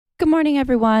Good morning,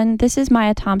 everyone. This is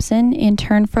Maya Thompson,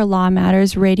 intern for Law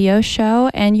Matters radio show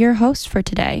and your host for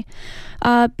today.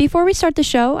 Before we start the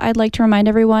show, I'd like to remind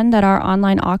everyone that our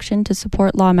online auction to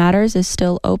support Law Matters is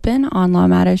still open on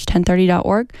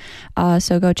lawmatters1030.org.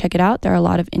 So go check it out. There are a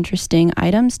lot of interesting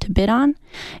items to bid on.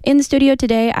 In the studio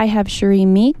today, I have Cherie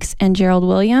Meeks and Gerald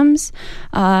Williams.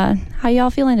 How y'all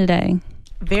feeling today?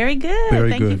 Very good.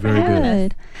 Very good.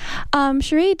 Very good.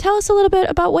 Cherie, tell us a little bit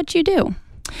about what you do.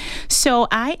 So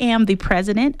I am the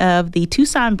president of the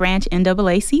Tucson branch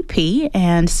NAACP,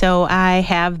 and so I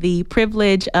have the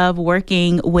privilege of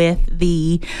working with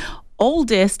the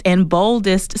oldest and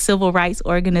boldest civil rights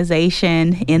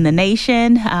organization in the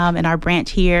nation. And our branch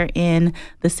here in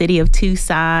the city of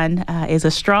Tucson is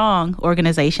a strong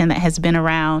organization that has been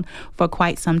around for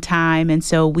quite some time. And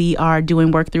so we are doing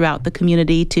work throughout the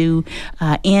community to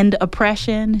end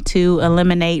oppression, to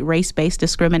eliminate race-based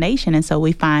discrimination. And so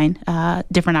we find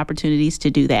different opportunities to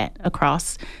do that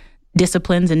across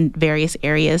disciplines in various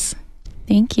areas.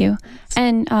 Thank you.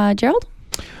 And Gerald?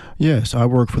 Yes, I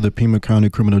work for the Pima County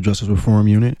Criminal Justice Reform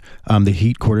Unit. I'm the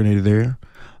HEAT coordinator there.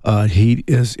 HEAT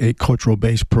is a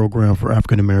cultural-based program for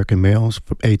African-American males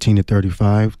from 18 to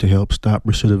 35 to help stop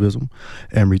recidivism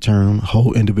and return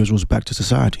whole individuals back to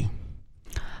society.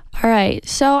 All right,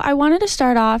 so I wanted to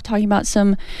start off talking about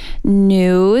some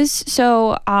news.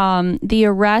 So the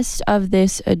arrest of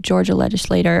this Georgia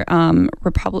legislator,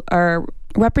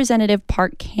 Representative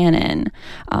Park Cannon.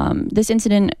 This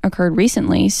incident occurred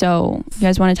recently, so you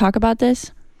guys want to talk about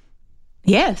this?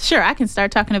 Yeah, sure. I can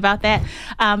start talking about that.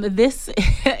 This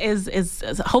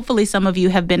is hopefully some of you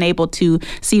have been able to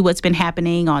see what's been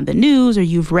happening on the news or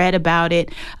you've read about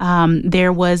it.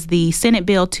 There was the Senate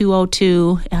Bill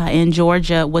 202 in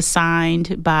Georgia was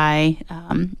signed by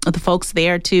the folks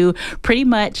there to pretty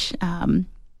much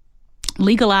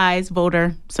legalize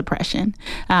voter suppression.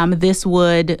 This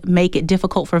would make it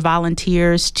difficult for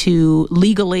volunteers to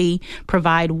legally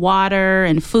provide water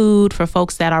and food for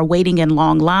folks that are waiting in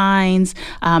long lines.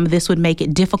 This would make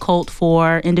it difficult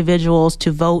for individuals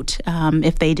to vote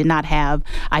if they did not have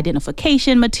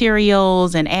identification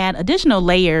materials, and add additional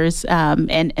layers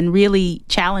and really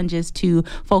challenges to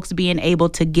folks being able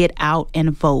to get out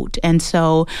and vote. And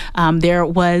so there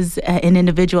was an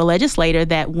individual legislator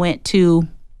that went to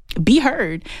be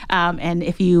heard. And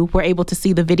if you were able to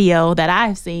see the video that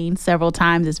I've seen several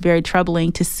times, it's very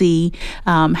troubling to see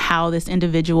how this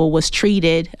individual was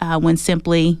treated when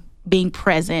simply being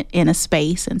present in a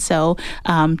space. And so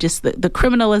just the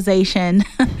criminalization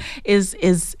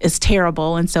is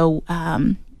terrible. And so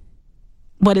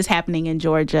what is happening in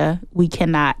Georgia, we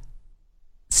cannot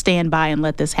stand by and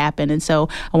let this happen. And so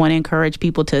I want to encourage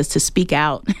people to speak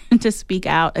out, to speak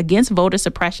out against voter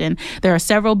suppression. There are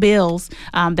several bills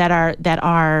that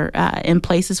are in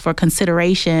places for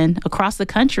consideration across the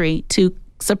country to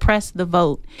suppress the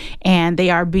vote, and they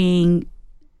are being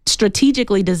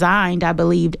strategically designed, I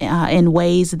believe, in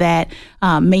ways that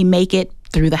may make it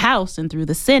through the House and through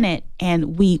the Senate,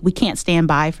 and we can't stand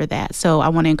by for that. So I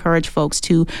want to encourage folks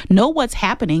to know what's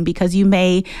happening, because you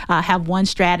may have one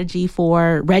strategy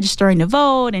for registering to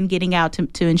vote and getting out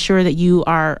to ensure that you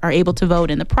are able to vote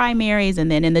in the primaries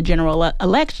and then in the general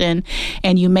election,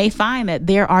 and you may find that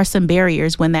there are some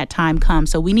barriers when that time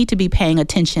comes. So we need to be paying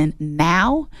attention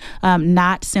now,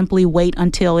 not simply wait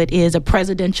until it is a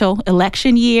presidential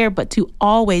election year, but to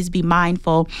always be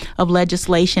mindful of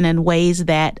legislation and ways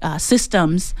that systems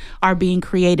are being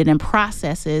created and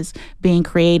processes being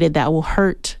created that will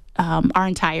hurt our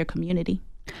entire community.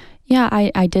 Yeah,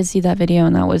 I did see that video,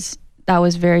 and that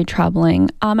was very troubling.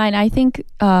 And I think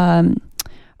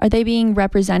are they being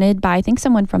represented by, I think,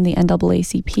 someone from the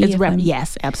NAACP?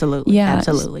 Yes, absolutely. Yes.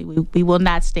 Absolutely. We will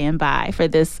not stand by for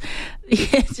this.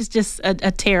 It's just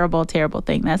a terrible, terrible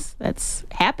thing that's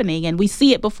happening, and we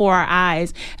see it before our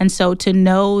eyes. And so to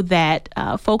know that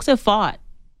folks have fought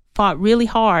really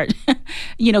hard,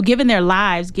 given their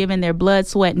lives, given their blood,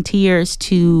 sweat, and tears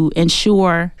to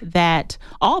ensure that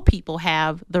all people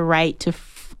have the right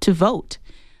to vote.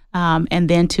 And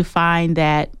then to find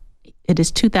that it is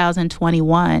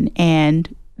 2021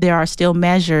 and there are still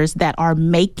measures that are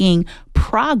making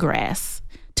progress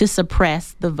to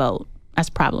suppress the vote. That's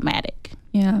problematic.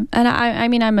 Yeah. And I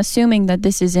mean, I'm assuming that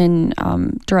this is in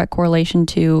direct correlation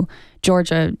to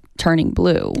Georgia turning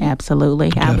blue. Absolutely.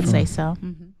 Definitely. I would say so.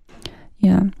 Mm-hmm.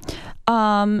 Yeah.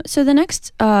 So the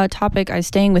next topic,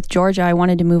 staying with Georgia, I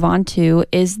wanted to move on to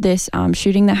is this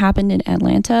shooting that happened in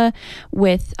Atlanta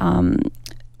with,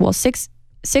 six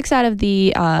out of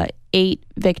the 8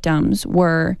 victims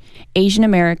were Asian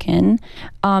American.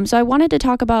 So I wanted to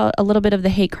talk about a little bit of the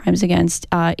hate crimes against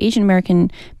Asian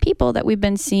American people that we've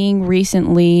been seeing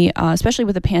recently, especially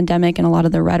with the pandemic and a lot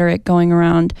of the rhetoric going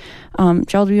around.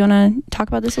 Gerald, do you want to talk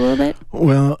about this a little bit?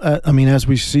 Well, I mean, as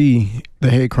we see, the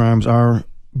hate crimes are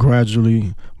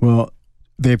gradually, well,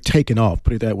 they've taken off,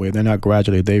 put it that way. They're not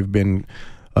gradually. They've been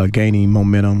gaining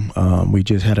momentum. We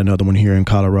just had another one here in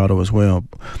Colorado as well.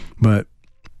 But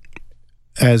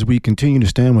as we continue to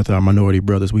stand with our minority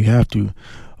brothers, we have to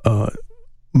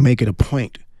make it a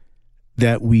point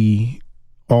that we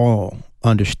all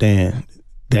understand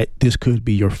that this could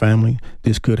be your family,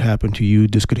 this could happen to you,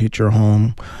 this could hit your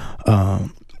home.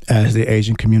 As the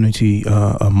Asian community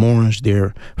mourns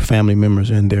their family members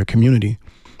in their community,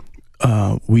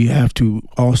 we have to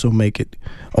also make it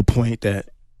a point that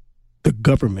the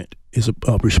government is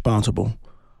responsible.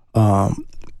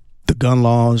 The gun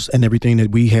laws and everything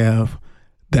that we have,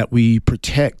 that we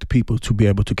protect people to be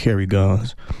able to carry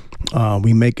guns.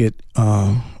 We make it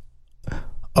a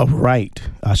right,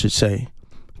 I should say,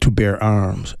 to bear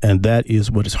arms, and that is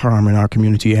what is harming our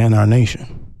community and our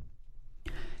nation.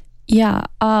 Yeah.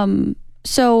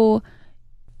 So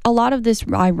a lot of this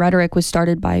rhetoric was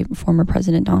started by former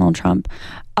President Donald Trump.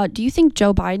 Do you think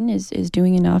Joe Biden is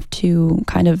doing enough to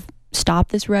kind of stop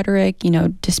this rhetoric,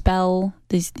 dispel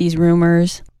these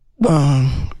rumors?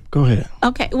 Go ahead.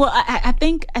 Okay. Well, I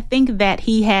think that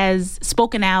he has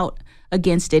spoken out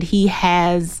against it. He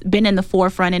has been in the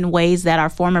forefront in ways that our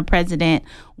former president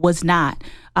was not.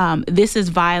 This is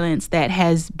violence that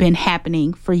has been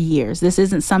happening for years. This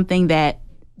isn't something that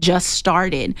just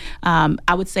started,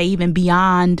 I would say even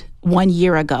beyond 1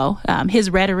 year ago. His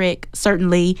rhetoric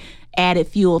certainly added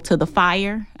fuel to the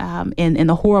fire in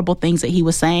the horrible things that he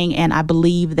was saying. And I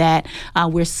believe that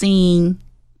we're seeing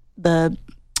the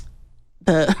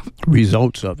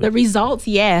results of it. The results,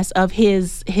 yes, of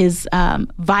his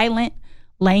violent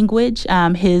language,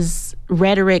 his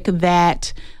rhetoric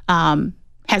that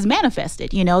has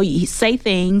manifested. You say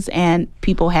things and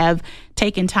people have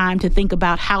taken time to think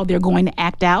about how they're going to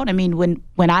act out. I mean,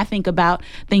 when I think about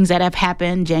things that have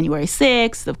happened, January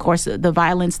 6th, of course, the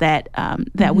violence that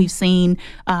we've seen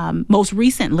most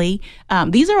recently,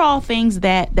 these are all things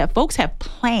that folks have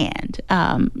planned.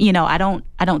 I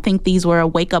don't think these were a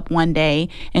wake up one day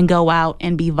and go out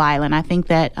and be violent. I think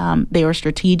that they were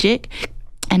strategic.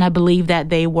 And I believe that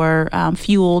they were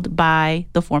fueled by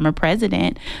the former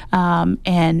president,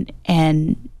 and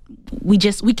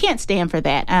we can't stand for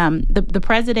that. The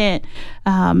president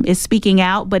is speaking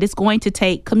out, but it's going to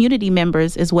take community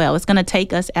members as well. It's going to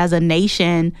take us as a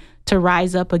nation to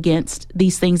rise up against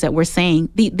these things that we're saying.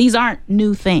 These aren't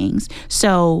new things.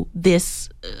 So this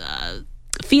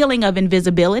feeling of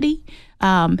invisibility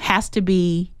has to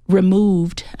be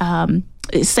removed.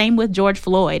 Same with George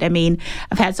Floyd. I mean,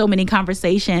 I've had so many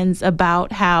conversations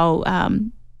about how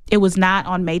it was not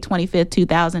on May 25th,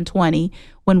 2020,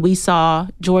 when we saw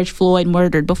George Floyd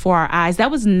murdered before our eyes.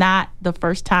 That was not the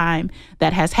first time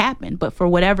that has happened. But for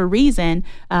whatever reason,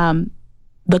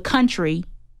 the country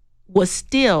was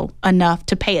still enough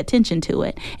to pay attention to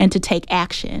it and to take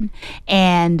action.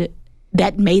 And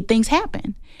that made things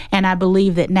happen. And I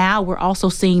believe that now we're also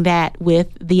seeing that with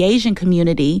the Asian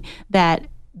community, that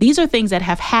these are things that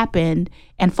have happened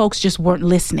and folks just weren't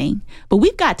listening. But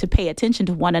we've got to pay attention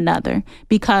to one another,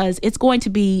 because it's going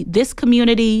to be this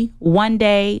community one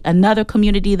day, another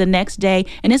community the next day,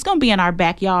 and it's going to be in our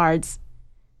backyards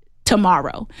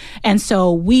tomorrow. And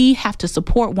so we have to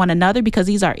support one another, because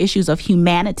these are issues of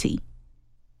humanity.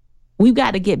 We've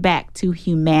got to get back to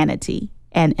humanity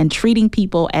and treating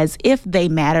people as if they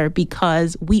matter,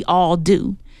 because we all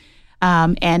do.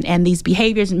 And these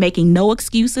behaviors, making no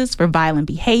excuses for violent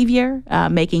behavior,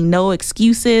 making no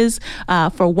excuses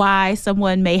for why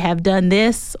someone may have done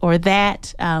this or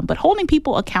that, but holding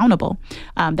people accountable.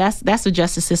 That's the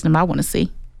justice system I want to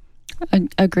see.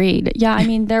 Agreed. Yeah, I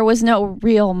mean, there was no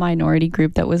real minority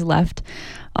group that was left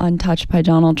untouched by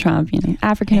Donald Trump.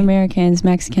 African Americans,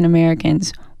 Mexican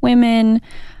Americans, women.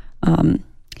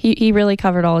 He really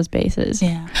covered all his bases.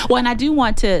 Yeah. Well, and I do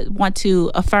want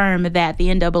to affirm that the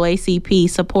NAACP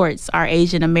supports our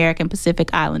Asian American Pacific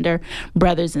Islander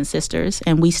brothers and sisters,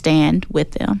 and we stand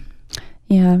with them.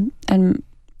 Yeah, and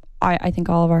I think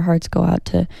all of our hearts go out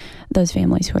to those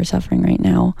families who are suffering right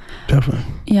now. Definitely.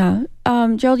 Yeah.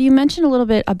 Gerald, you mentioned a little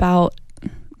bit about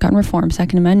gun reform,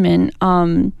 Second Amendment.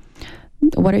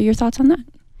 What are your thoughts on that?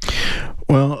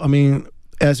 Well, I mean,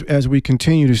 as we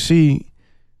continue to see,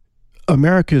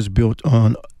 America is built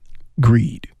on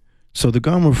greed. So the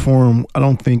gun reform, I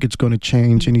don't think it's going to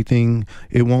change anything.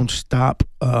 It won't stop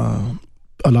a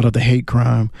lot of the hate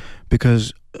crime,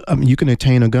 because you can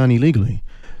obtain a gun illegally.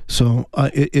 So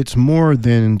it's more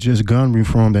than just gun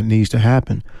reform that needs to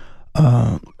happen.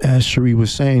 As Cherie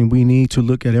was saying, we need to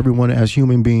look at everyone as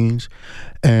human beings.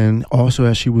 And also,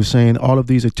 as she was saying, all of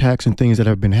these attacks and things that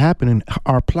have been happening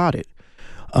are plotted.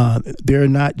 They're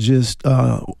not just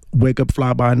wake up,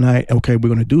 fly by night, okay, we're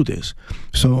going to do this.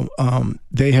 So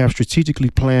they have strategically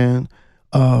planned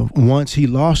once he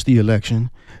lost the election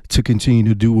to continue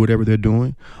to do whatever they're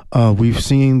doing. We've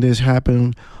seen this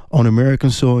happen on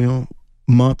American soil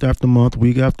month after month,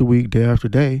 week after week, day after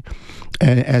day.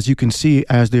 And as you can see,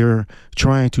 as they're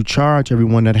trying to charge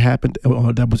everyone that happened,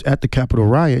 that was at the Capitol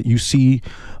riot, you see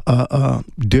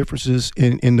differences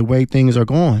in the way things are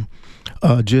going.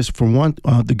 Just for one,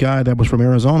 the guy that was from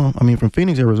from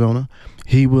Phoenix, Arizona,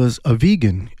 he was a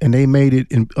vegan, and they made it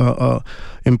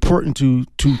important to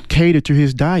cater to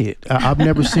his diet. I've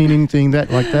never seen anything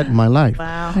like that in my life.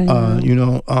 Wow.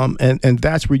 And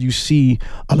that's where you see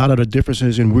a lot of the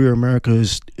differences in where America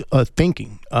is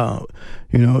thinking.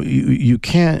 You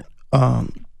can't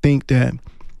think that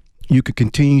you could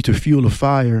continue to fuel a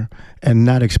fire and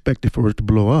not expect it for it to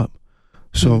blow up.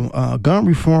 So gun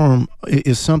reform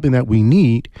is something that we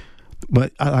need,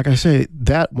 but like I said,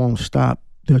 that won't stop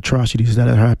the atrocities that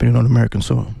are happening on American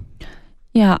soil.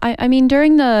 Yeah, I mean,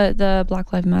 during the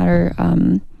Black Lives Matter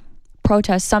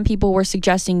protests, some people were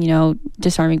suggesting,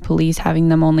 disarming police, having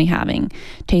them only having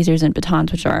tasers and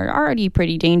batons, which are already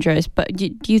pretty dangerous. But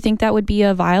do you think that would be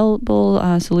a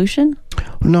viable solution?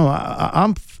 No,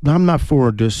 I'm not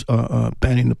for this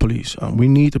banning the police. We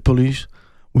need the police.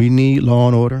 We need law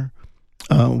and order.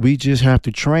 We just have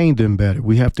to train them better.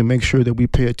 We have to make sure that we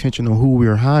pay attention on who we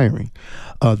are hiring.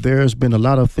 There's been a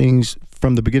lot of things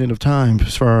from the beginning of time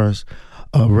as far as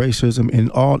racism in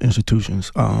all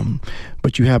institutions.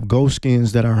 But you have ghost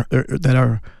skins that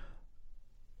are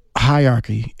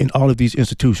hierarchy in all of these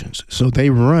institutions. So they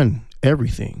run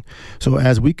everything. So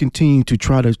as we continue to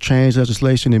try to change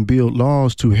legislation and build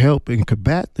laws to help and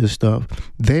combat this stuff,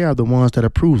 they are the ones that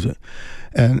approves it.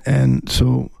 And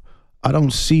so I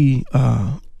don't see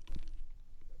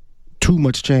too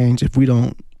much change if we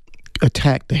don't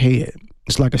attack the head.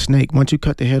 It's like a snake. Once you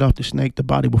cut the head off the snake, the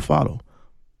body will follow.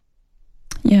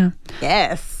 Yeah.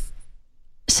 Yes.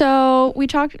 So we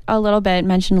mentioned a little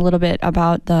bit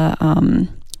about the,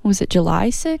 was it July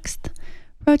 6th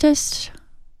protest?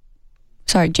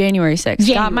 Sorry, January 6th.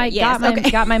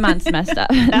 Got my months messed up.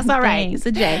 That's all right. It's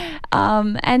a J.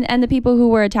 And the people who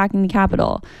were attacking the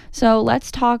Capitol. So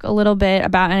let's talk a little bit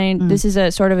about, this is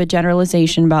a sort of a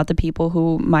generalization about the people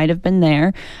who might have been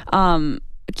there.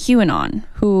 QAnon,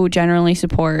 who generally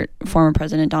support former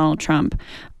President Donald Trump.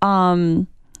 Gerald,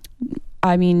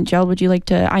 would you like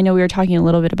to, I know we were talking a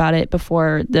little bit about it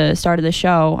before the start of the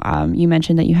show. You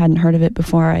mentioned that you hadn't heard of it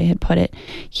before I had put it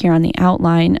here on the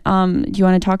outline. Do you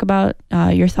want to talk about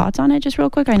your thoughts on it just real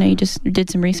quick? I know you just did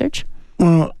some research.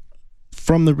 Well,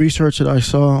 from the research that I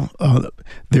saw,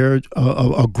 they're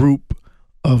a group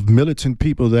of militant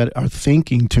people that are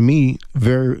thinking, to me,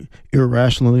 very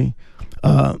irrationally,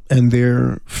 and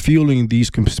they're fueling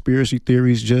these conspiracy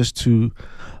theories just to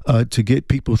get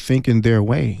people thinking their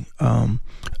way.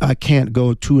 I can't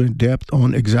go too in depth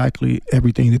on exactly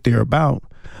everything that they're about,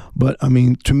 but I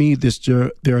mean, to me,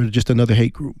 they're just another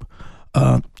hate group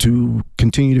to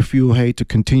continue to fuel hate, to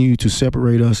continue to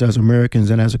separate us as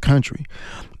Americans and as a country.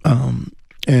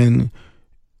 And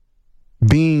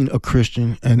being a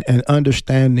Christian and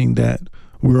understanding that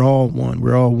we're all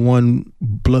one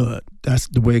blood. That's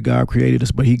the way God created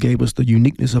us, but he gave us the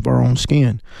uniqueness of our own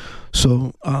skin.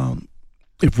 So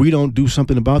if we don't do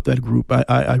something about that group,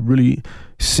 I really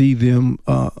see them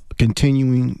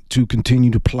continue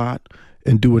to plot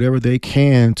and do whatever they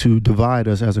can to divide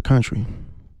us as a country.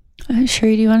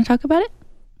 Cherie, do you want to talk about it?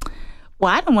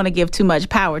 Well, I don't want to give too much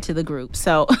power to the group,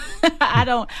 so I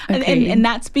don't, and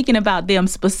not speaking about them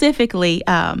specifically,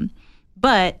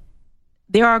 but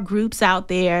there are groups out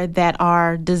there that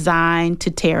are designed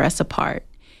to tear us apart.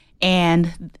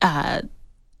 And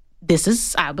this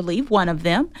is, I believe, one of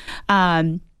them.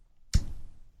 And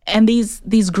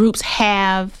these groups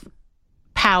have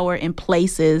power in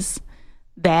places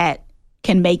that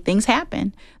can make things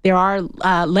happen. There are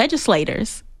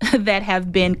legislators that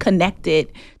have been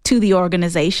connected to the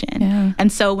organization. Yeah.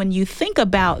 And so when you think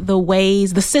about the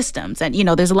ways, the systems, and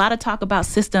there's a lot of talk about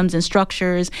systems and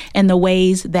structures and the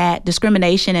ways that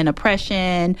discrimination and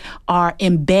oppression are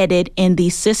embedded in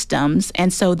these systems.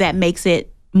 And so that makes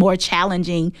it more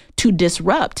challenging to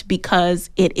disrupt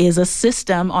because it is a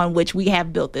system on which we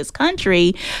have built this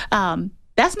country.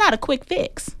 That's not a quick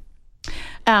fix.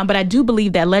 But I do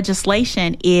believe that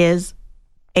legislation is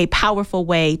a powerful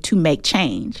way to make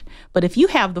change. But if you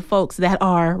have the folks that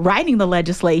are writing the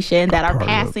legislation, that are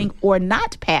passing or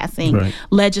not passing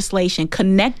legislation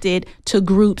connected to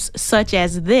groups such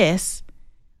as this,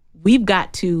 we've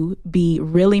got to be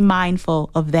really mindful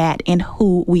of that in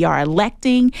who we are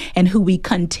electing and who we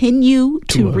continue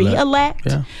to re-elect,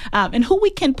 and who we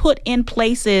can put in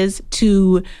places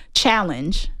to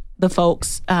challenge the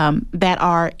folks that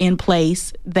are in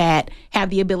place that have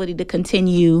the ability to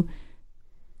continue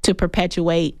to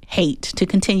perpetuate hate, to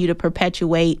continue to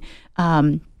perpetuate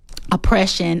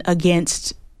oppression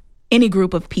against any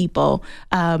group of people.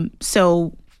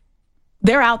 So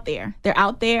they're out there.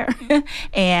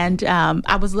 And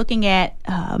I was looking at,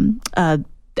 I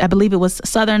believe it was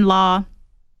Southern Law.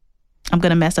 I'm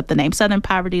going to mess up the name. Southern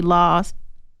Poverty Law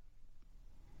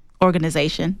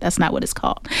Organization. That's not what it's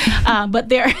called. But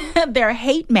their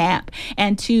hate map,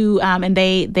 and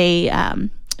they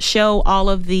show all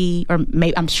of the, or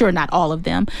maybe, I'm sure not all of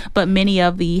them, but many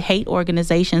of the hate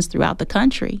organizations throughout the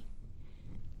country.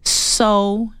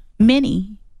 So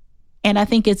many. And I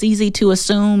think it's easy to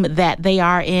assume that they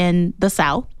are in the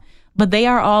South, but they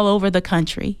are all over the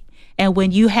country. And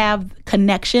when you have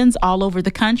connections all over the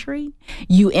country,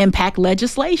 you impact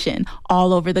legislation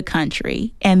all over the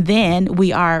country. And then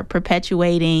we are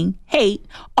perpetuating hate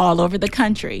all over the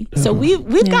country. So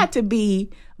we've got to be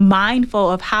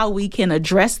mindful of how we can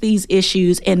address these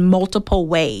issues in multiple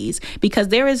ways, because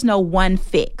there is no one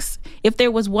fix. If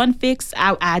there was one fix,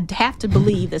 I'd have to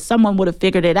believe that someone would have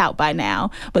figured it out by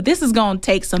now. But this is going to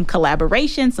take some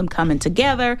collaboration, some coming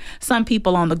together, some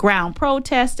people on the ground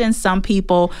protesting, some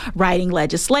people writing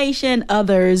legislation,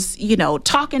 others,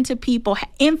 talking to people,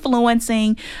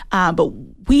 influencing. But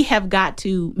we have got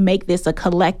to make this a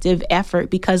collective effort,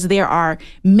 because there are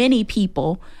many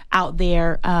people out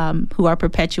there who are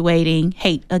perpetuating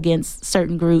hate against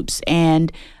certain groups,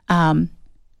 and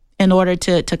in order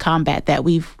to combat that,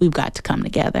 we've got to come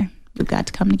together.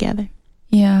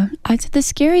 Yeah, the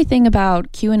scary thing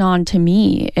about QAnon to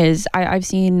me is I've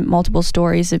seen multiple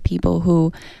stories of people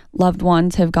who loved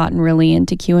ones have gotten really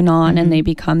into QAnon, and they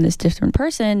become this different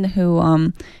person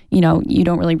who, you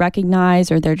don't really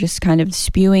recognize, or they're just kind of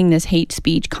spewing this hate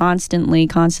speech constantly.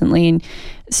 And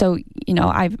so,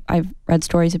 I've read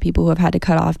stories of people who have had to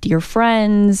cut off dear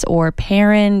friends or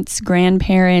parents,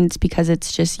 grandparents, because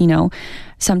it's just,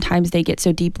 sometimes they get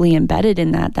so deeply embedded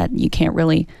in that you can't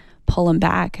really pull them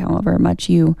back, however much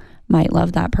you might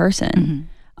love that person.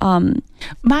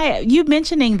 Maya, you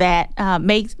mentioning that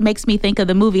makes me think of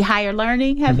the movie Higher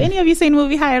Learning. Have any of you seen the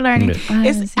movie Higher Learning?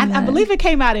 I believe it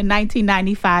came out in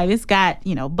 1995. It's got,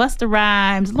 Busta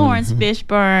Rhymes, Lawrence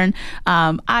Fishburne,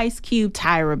 Ice Cube,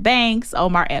 Tyra Banks,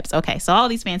 Omar Epps. Okay, so all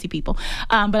these fancy people.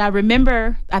 But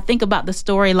I think about the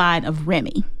storyline of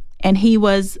Remy. And he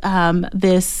was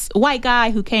this white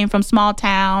guy who came from small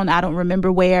town, I don't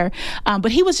remember where,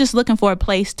 but he was just looking for a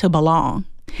place to belong.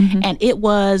 And it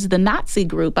was the Nazi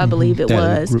group, I believe it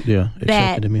was,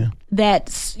 that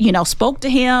spoke to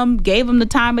him, gave him the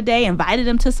time of day, invited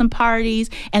him to some parties,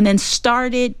 and then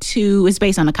it's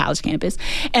based on a college campus,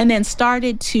 and then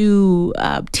started to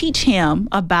teach him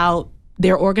about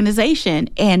their organization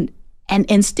and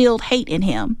instilled hate in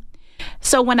him.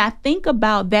 So when I think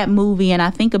about that movie and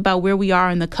I think about where we are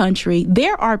in the country,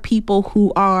 there are people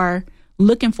who are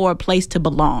looking for a place to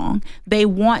belong. They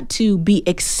want to be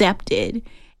accepted.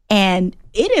 And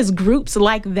it is groups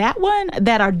like that one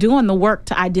that are doing the work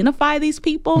to identify these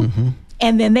people.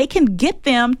 And then they can get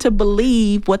them to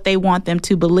believe what they want them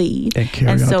to believe. And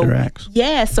carry out their acts.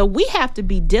 Yeah, so we have to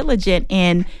be diligent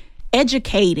in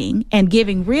educating and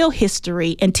giving real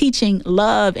history and teaching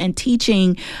love and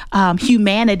teaching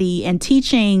humanity and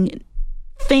teaching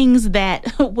things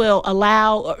that will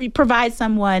allow or provide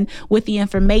someone with the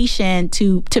information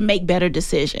to make better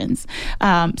decisions.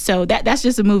 So that's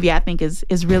just a movie I think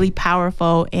is really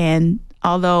powerful, and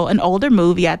although an older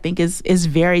movie, I think is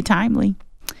very timely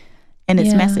in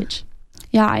its message.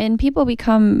 Yeah, and people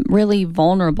become really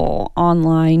vulnerable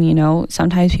online,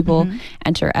 Sometimes people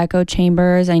enter echo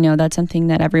chambers. I know that's something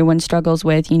that everyone struggles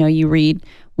with. You read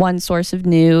one source of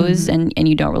news and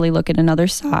you don't really look at another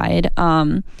side.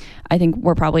 I think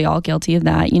we're probably all guilty of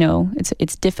that.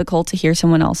 It's difficult to hear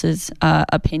someone else's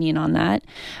opinion on that.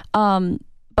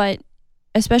 But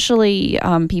especially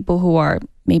people who are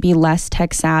maybe less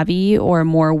tech savvy or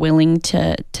more willing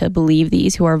to believe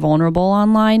these, who are vulnerable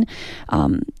online,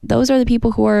 those are the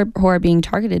people who are being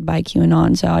targeted by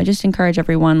QAnon. So I just encourage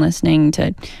everyone listening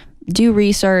to do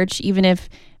research, even if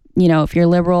you're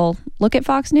liberal, look at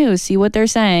Fox News, see what they're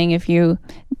saying. If you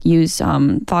use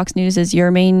Fox News as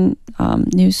your main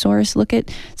news source. Look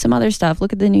at some other stuff.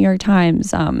 Look at the New York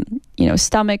Times.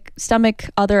 Stomach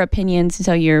other opinions,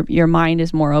 so your mind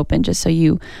is more open, just so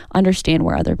you understand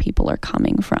where other people are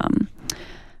coming from.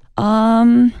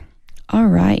 All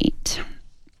right.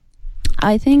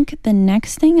 I think the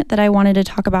next thing that I wanted to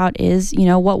talk about is,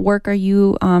 what work are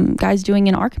you guys doing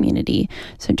in our community?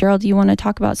 So, Gerald, do you want to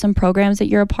talk about some programs that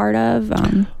you're a part of?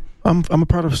 I'm a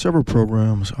part of several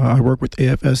programs. I work with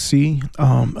AFSC.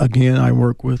 Again, I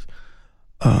work with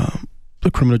the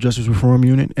Criminal Justice Reform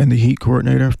Unit and the HEAT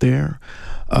coordinator there.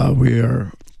 We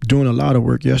are doing a lot of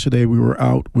work. Yesterday, we were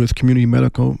out with Community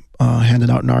Medical, handing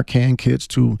out Narcan kits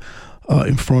to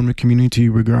inform the community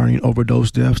regarding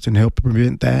overdose deaths and help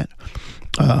prevent that.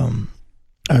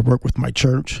 I work with my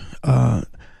church.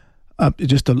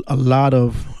 Just a lot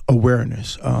of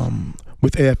awareness.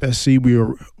 With AFSC,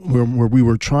 we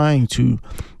were trying to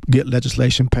get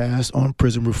legislation passed on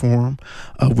prison reform.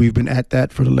 We've been at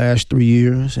that for the last 3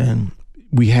 years, and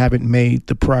we haven't made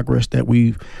the progress that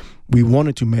we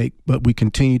wanted to make, but we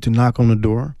continue to knock on the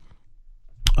door.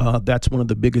 That's one of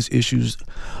the biggest issues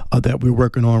that we're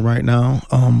working on right now,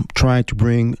 trying to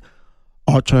bring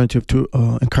alternative to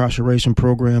incarceration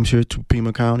programs here to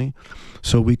Pima County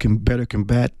so we can better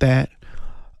combat that.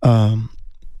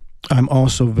 I'm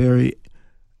also very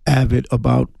avid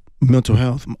about mental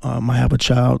health. I have a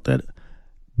child that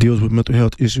deals with mental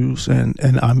health issues, and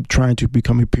I'm trying to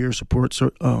become a peer support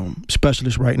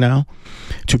specialist right now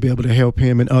to be able to help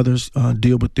him and others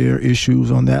deal with their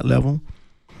issues on that level.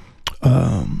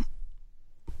 I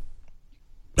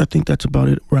think that's about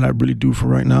it, what I really do for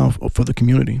right now for the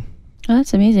community. Oh,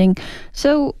 that's amazing.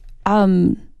 So,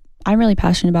 I'm really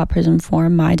passionate about prison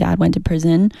reform. My dad went to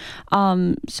prison.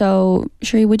 So,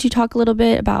 Sheree, would you talk a little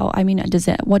bit about,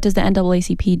 what does the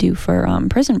NAACP do for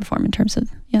prison reform in terms of,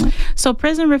 So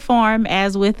prison reform,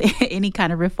 as with any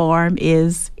kind of reform,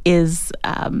 is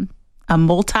a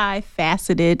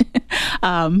multifaceted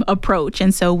approach.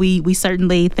 And so we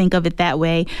certainly think of it that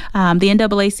way. The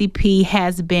NAACP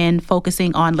has been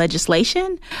focusing on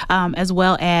legislation as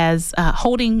well as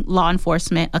holding law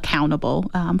enforcement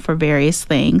accountable for various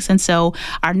things. And so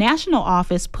our national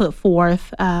office put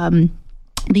forth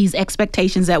these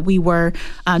expectations that we were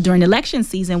during election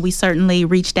season. We certainly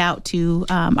reached out to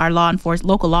our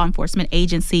local law enforcement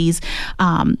agencies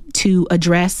to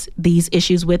address these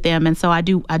issues with them, and so I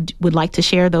would like to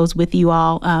share those with you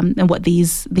all and what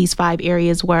these 5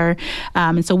 areas were.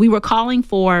 And so we were calling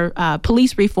for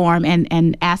police reform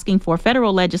and asking for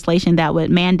federal legislation that would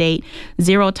mandate a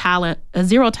zero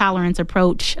tolerance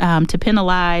approach to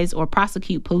penalize or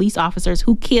prosecute police officers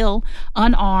who kill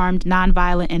unarmed,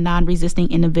 nonviolent, and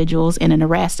non-resisting individuals in an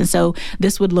arrest. And so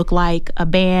this would look like a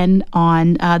ban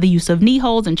on the use of knee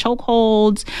holds and choke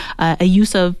holds, a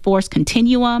use of force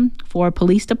continuum for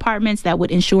police departments that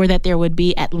would ensure that there would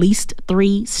be at least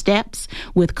 3 steps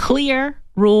with clear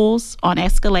rules on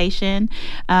escalation.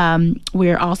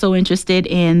 We're also interested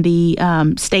in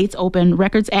the State's Open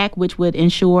Records Act, which would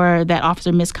ensure that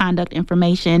officer misconduct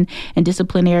information and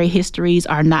disciplinary histories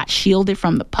are not shielded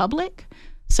from the public.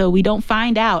 So we don't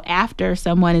find out after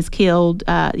someone is killed,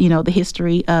 the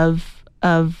history of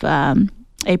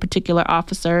a particular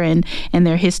officer and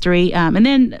their history. And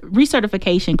then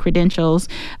recertification credentials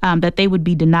that they would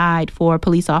be denied for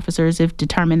police officers if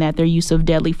determined that their use of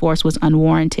deadly force was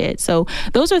unwarranted. So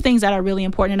those are things that are really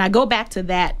important. And I go back to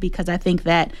that because I think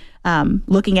that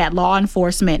looking at law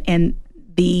enforcement and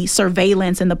the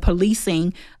surveillance and the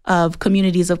policing of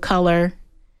communities of color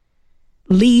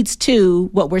leads to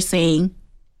what we're seeing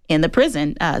in the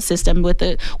prison system with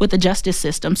the justice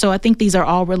system. So I think these are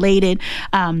all related.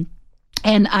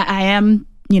 And I am,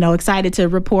 excited to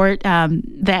report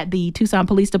that the Tucson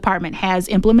Police Department has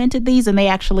implemented these, and they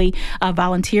actually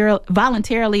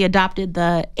voluntarily adopted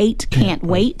the 8 can't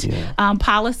wait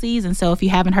policies. And so if you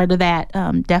haven't heard of that,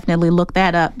 definitely look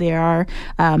that up. There are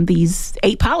these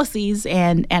 8 policies,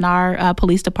 and our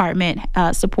police department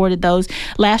supported those.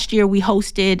 Last year, we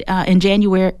hosted in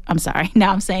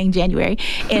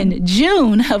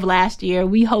June of last year,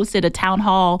 we hosted a town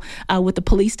hall with the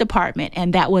police department,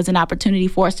 and that was an opportunity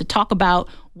for us to talk about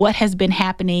what has been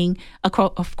happening,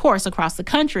 of course, across the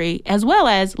country, as well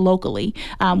as locally.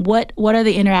 What are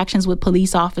the interactions with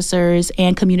police officers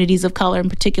and communities of color, in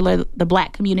particular the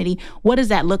Black community? What does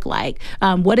that look like?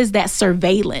 What is that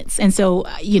surveillance? And so,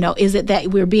 is it that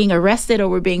we're being arrested or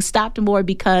we're being stopped more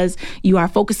because you are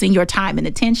focusing your time and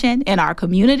attention in our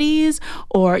communities?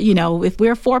 Or, if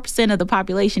we're 4% of the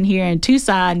population here in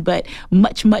Tucson, but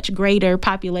much, much greater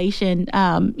population,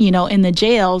 in the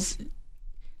jails,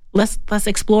 let's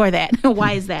explore that.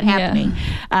 Why is that happening?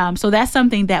 So that's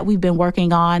something that we've been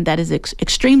working on that is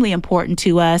extremely important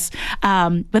to us.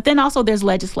 But then also there's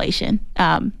legislation.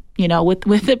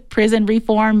 With the prison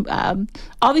reform,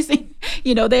 all these things,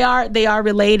 they are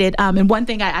related. And one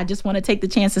thing I just want to take the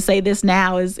chance to say this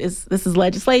now is this is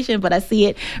legislation, but I see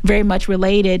it very much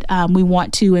related. We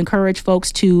want to encourage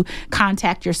folks to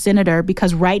contact your senator,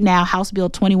 because right now House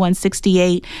Bill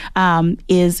 2168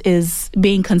 is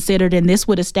being considered, and this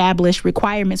would establish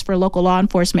requirements for local law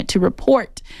enforcement to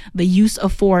report the use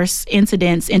of force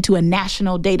incidents into a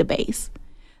national database.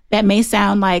 That may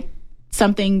sound like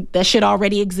something that should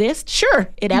already exist. Sure,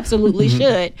 it absolutely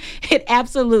should. It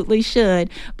absolutely should.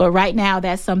 But right now,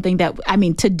 that's something that,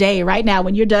 today, right now,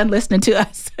 when you're done listening to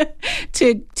us,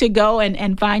 to go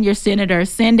and find your senator,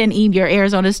 send an email, your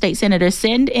Arizona State Senator,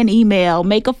 send an email,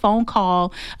 make a phone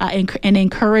call, and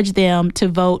encourage them to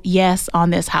vote yes on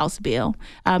this House bill,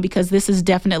 because this is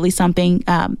definitely something,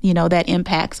 that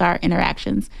impacts our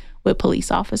interactions with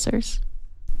police officers.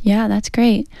 Yeah, that's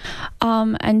great.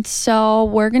 And so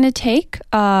we're going to take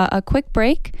a quick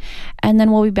break, and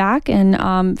then we'll be back,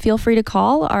 and feel free to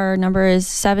call. Our number is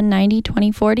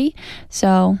 790-2040.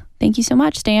 So thank you so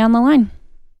much. Stay on the line.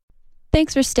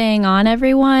 Thanks for staying on,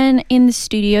 everyone. In the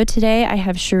studio today, I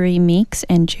have Cherie Meeks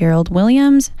and Gerald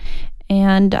Williams,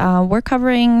 and we're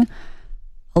covering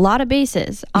a lot of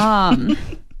bases.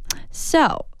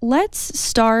 So let's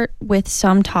start with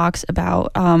some talks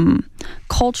about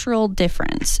cultural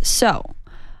difference. So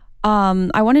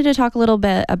I wanted to talk a little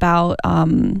bit about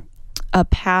a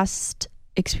past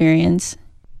experience.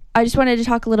 I just wanted to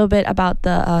talk a little bit about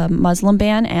the Muslim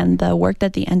ban and the work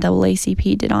that the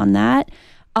NAACP did on that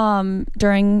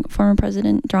during former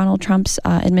President Donald Trump's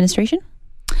administration.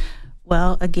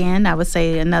 Well, again, I would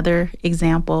say another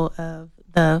example of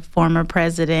the former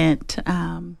president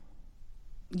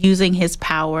using his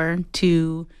power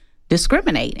to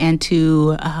discriminate and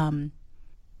to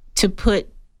put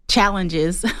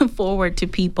challenges forward to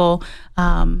people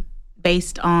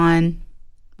based on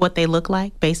what they look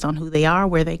like, based on who they are,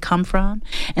 where they come from.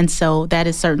 And so that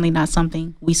is certainly not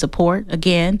something we support.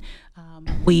 Again,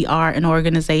 we are an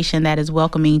organization that is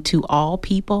welcoming to all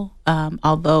people,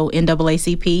 although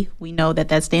NAACP, we know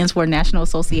that stands for National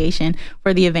Association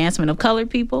for the Advancement of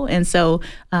Colored People. And so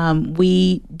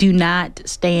we do not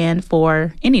stand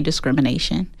for any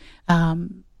discrimination.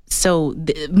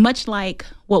 Much like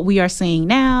what we are seeing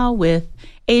now with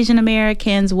Asian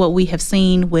Americans, what we have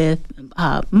seen with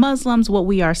Muslims, what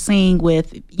we are seeing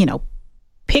with,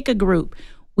 pick a group,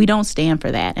 we don't stand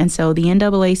for that. And so the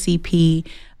NAACP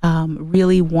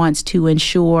really wants to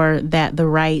ensure that the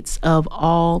rights of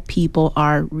all people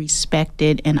are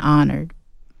respected and honored.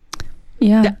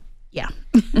 Yeah. Yeah.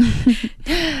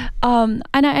 And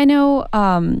I know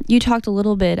you talked a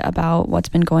little bit about what's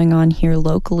been going on here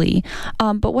locally,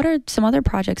 but what are some other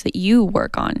projects that you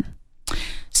work on?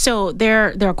 So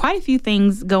there are quite a few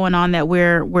things going on that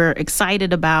we're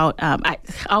excited about. I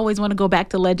always want to go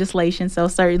back to legislation, so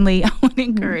certainly I want to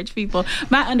encourage people.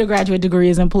 My undergraduate degree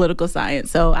is in political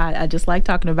science, so I just like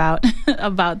talking about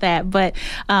that. But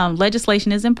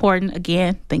legislation is important.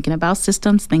 Again, thinking about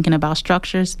systems, thinking about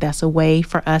structures. That's a way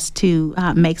for us to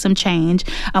make some change.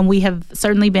 We have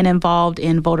certainly been involved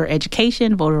in voter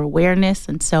education, voter awareness,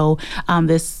 and so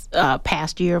this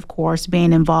past year, of course,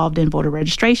 being involved in voter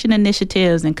registration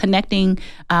initiatives and connecting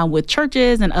with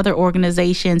churches and other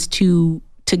organizations to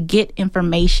get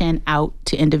information out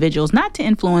to individuals, not to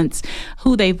influence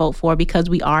who they vote for, because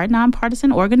we are a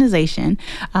nonpartisan organization.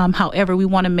 However, we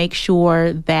want to make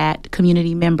sure that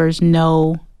community members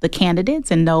know the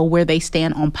candidates and know where they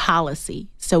stand on policy,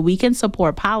 so we can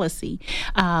support policy.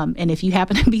 And if you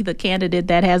happen to be the candidate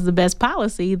that has the best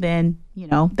policy, then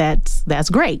that's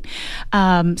great.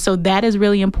 So that is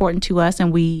really important to us,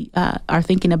 and we are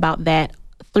thinking about that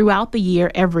throughout the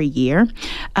year, every year.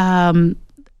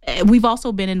 We've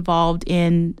also been involved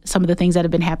in some of the things that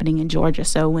have been happening in Georgia.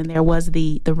 So when there was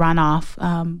the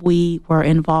runoff, we were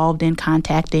involved in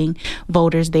contacting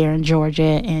voters there in Georgia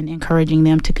and encouraging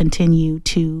them to continue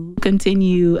to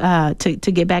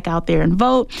get back out there and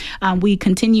vote. We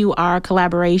continue our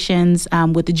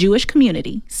collaborations with the Jewish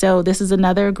community. So this is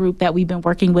another group that we've been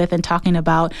working with and talking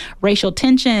about racial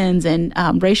tensions and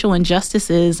racial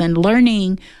injustices and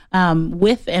learning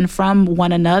with and from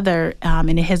one another,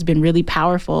 and it has been really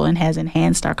powerful and has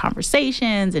enhanced our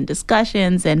conversations and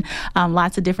discussions, and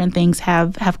lots of different things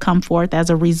have come forth as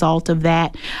a result of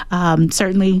that.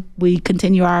 Certainly, we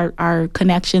continue our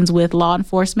connections with law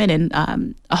enforcement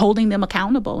and holding them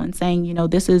accountable and saying,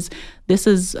 this is this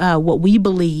is what we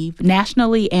believe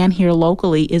nationally and here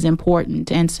locally is important.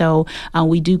 And so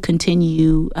we do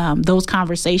continue those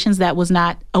conversations. That was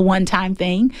not a one-time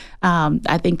thing.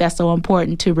 I think that's so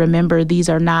important to remember. These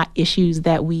are not issues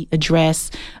that we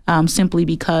address simply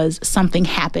because something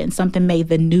happened, something made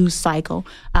the news cycle.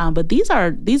 But these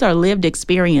are lived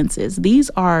experiences. These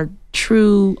are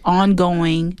true,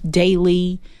 ongoing,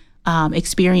 daily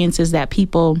experiences that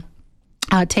people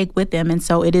take with them. And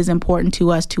so it is important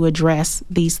to us to address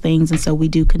these things. And so we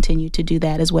do continue to do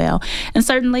that as well. And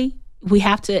certainly, we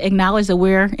have to acknowledge that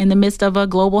we're in the midst of a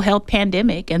global health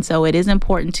pandemic. And so it is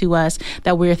important to us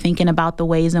that we're thinking about the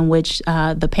ways in which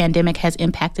the pandemic has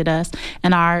impacted us.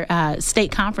 And our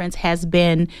state conference has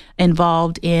been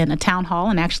involved in a town hall.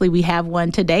 And actually, we have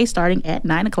one today starting at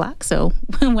 9 o'clock. So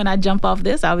when I jump off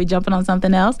this, I'll be jumping on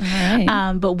something else. All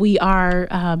right. But we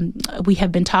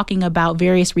have been talking about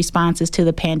various responses to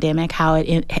the pandemic, how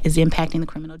it is impacting the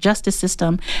criminal justice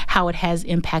system, how it has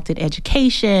impacted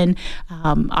education,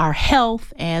 our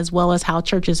health, as well as how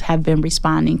churches have been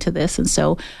responding to this. And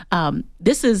so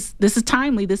this is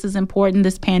timely. This is important.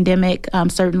 This pandemic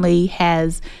certainly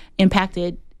has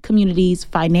impacted communities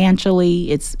financially.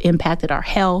 It's impacted our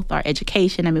health, our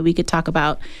education. I mean, we could talk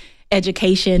about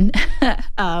education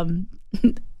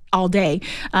all day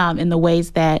in the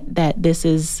ways that this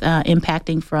is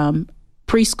impacting from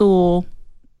preschool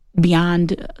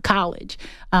beyond college.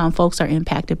 Folks are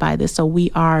impacted by this. So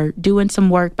we are doing some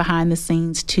work behind the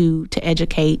scenes to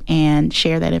educate and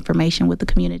share that information with the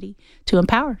community to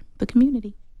empower the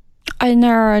community. And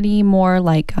there are any more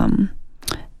like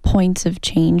points of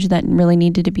change that really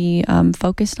needed to be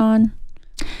focused on?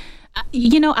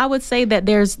 I would say that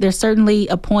there's certainly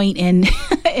a point in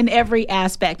in every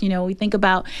aspect. We think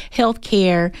about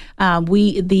healthcare.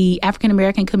 The African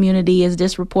American community is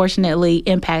disproportionately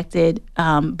impacted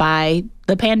by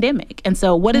the pandemic. And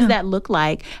so what does that look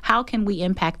like? How can we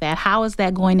impact that? How is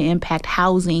that going to impact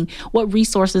housing? What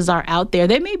resources are out there?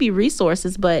 There may be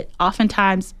resources, but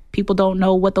oftentimes people don't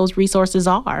know what those resources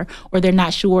are, or they're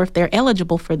not sure if they're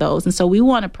eligible for those. And so we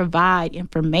want to provide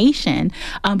information,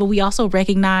 but we also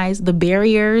recognize the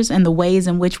barriers and the ways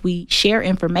in which we share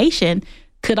information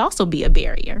could also be a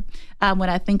barrier. When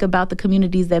I think about the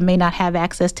communities that may not have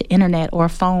access to internet or a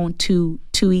phone to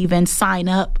even sign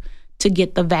up to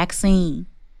get the vaccine,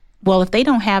 well, if they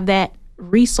don't have that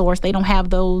resource, they don't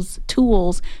have those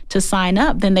tools to sign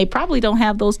up, then they probably don't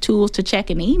have those tools to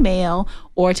check an email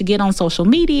or to get on social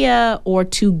media or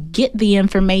to get the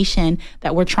information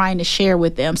that we're trying to share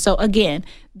with them. So again,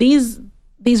 these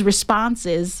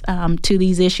responses to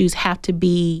these issues have to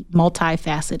be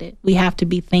multifaceted. We have to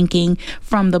be thinking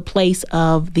from the place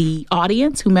of the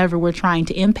audience, whomever we're trying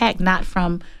to impact, not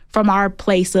from our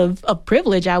place of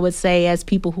privilege, I would say, as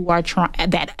people who are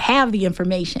that have the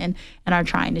information and are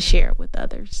trying to share it with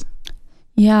others.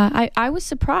 Yeah, I was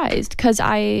surprised because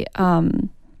I saw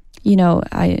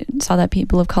that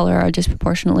people of color are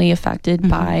disproportionately affected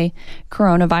by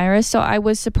coronavirus. So I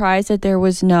was surprised that there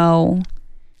was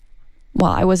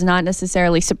I was not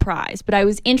necessarily surprised, but I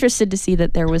was interested to see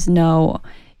that there was no,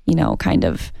 kind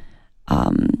of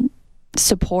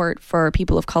support for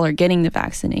people of color getting the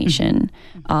vaccination,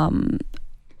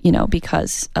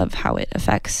 because of how it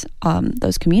affects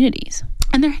those communities.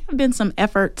 And there have been some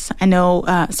efforts. I know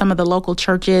some of the local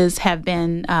churches have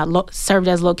been served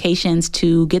as locations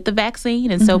to get the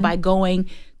vaccine. And so by going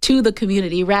to the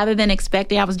community, rather than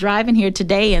expecting, I was driving here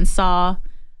today and saw,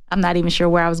 I'm not even sure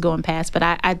where I was going past, but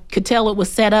I could tell it was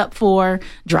set up for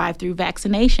drive-through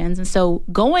vaccinations. And so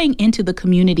going into the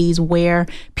communities where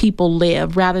people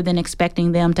live, rather than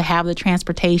expecting them to have the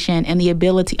transportation and the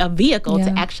ability, a vehicle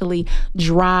to actually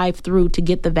drive through to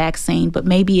get the vaccine. But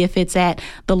maybe if it's at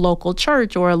the local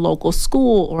church or a local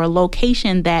school or a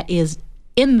location that is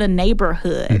in the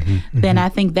neighborhood, then I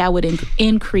think that would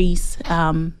increase,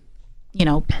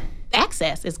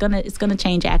 access. It's gonna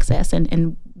change access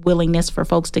and willingness for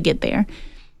folks to get there.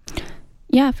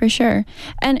 Yeah, for sure.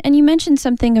 And you mentioned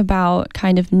something about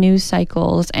kind of news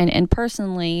cycles, and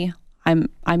personally, I'm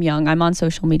young. I'm on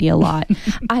social media a lot.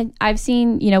 I've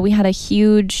seen, we had a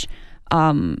huge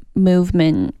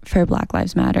movement for Black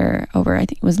Lives Matter over, I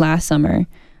think it was last summer.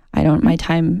 My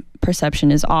time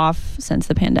perception is off since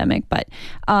the pandemic, but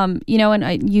and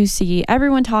you see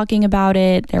everyone talking about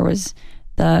it. There was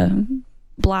the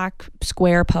Black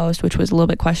Square post, which was a little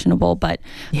bit questionable, but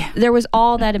there was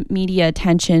all that media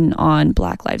attention on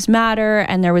Black Lives Matter,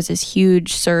 and there was this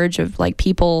huge surge of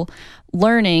people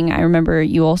learning, I remember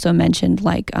you also mentioned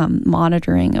like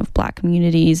monitoring of Black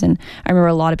communities, and I remember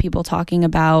a lot of people talking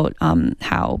about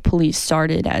how police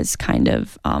started as kind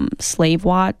of slave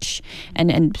watch,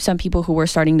 and some people who were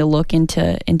starting to look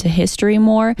into history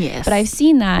more. Yes. But I've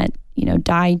seen that, you know,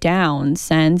 die down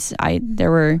since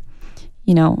there were,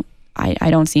 you know,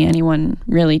 I don't see anyone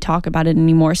really talk about it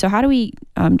anymore. So how do we,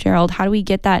 Gerald, how do we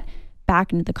get that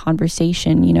back into the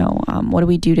conversation? You know, what do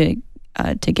we do to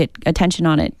get attention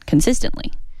on it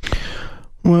consistently?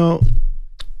 Well,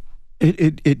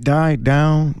 it died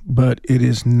down, but it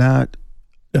is not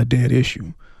a dead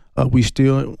issue. We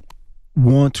still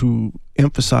want to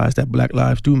emphasize that Black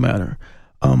lives do matter,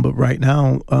 but right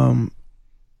now,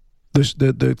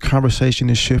 the conversation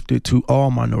is shifted to all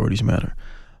minorities matter.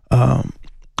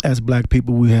 As Black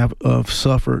people, we have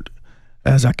suffered,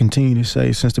 as I continue to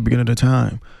say, since the beginning of the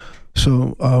time.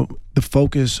 So the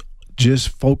focus, just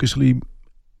focusly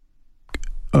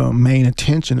main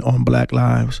attention on Black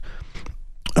lives,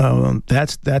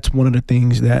 that's one of the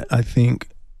things that I think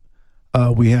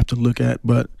we have to look at.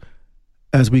 But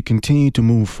as we continue to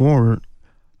move forward,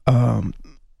 the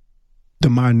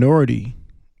minority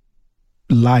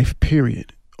life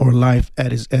period, or life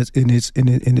as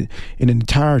in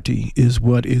entirety, is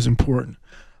what is important.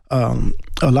 A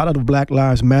lot of the Black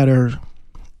Lives Matter,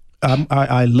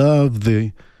 I love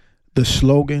the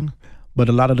slogan, but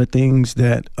a lot of the things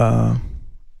that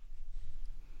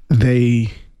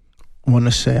they want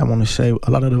to say, a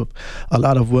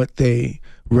lot of what they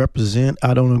represent,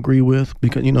 I don't agree with,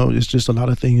 because, you know, it's just a lot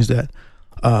of things that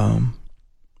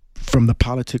from the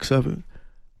politics of it.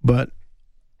 But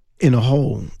in a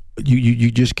whole, you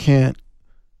just can't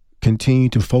continue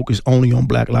to focus only on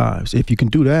Black lives. If you can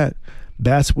do that,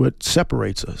 that's what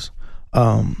separates us.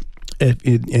 And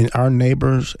our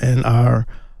neighbors and our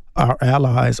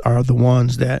allies are the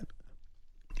ones that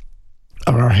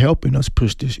are helping us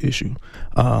push this issue.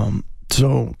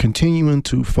 So continuing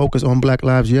to focus on Black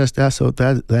lives, yes,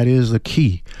 that is a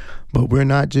key. But we're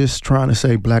not just trying to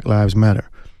say Black lives matter.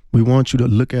 We want you to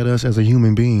look at us as a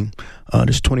human being.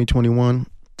 This 2021.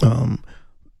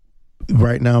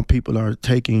 Right now, people are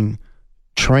taking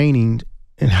training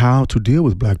in how to deal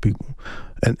with Black people,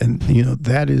 and you know,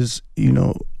 that is, you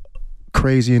know,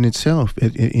 crazy in itself.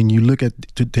 And you look at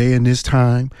today in this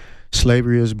time,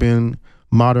 slavery has been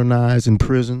modernized in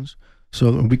prisons.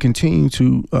 So we continue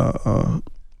to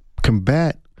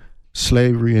combat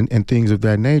slavery and things of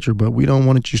that nature, but we don't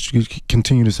want to just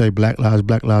continue to say Black lives,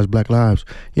 Black lives, Black lives.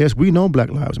 Yes, we know Black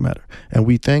lives matter, and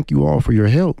we thank you all for your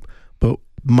help. But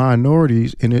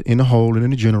minorities in the whole and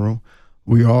in the general,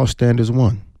 we all stand as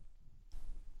one.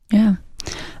 Yeah.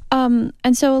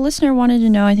 And so a listener wanted to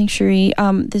know, I think, Cherie,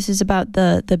 this is about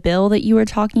the bill that you were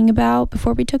talking about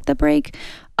before we took the break.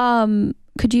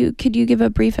 Could you give a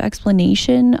brief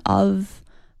explanation of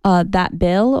that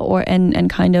bill, and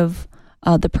kind of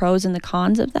the pros and the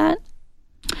cons of that?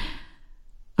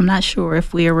 I'm not sure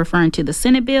if we are referring to the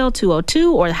Senate Bill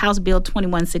 202 or the House Bill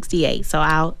 2168. So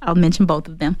I'll mention both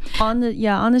of them. On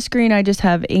the screen I just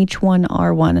have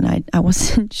H1R1, and I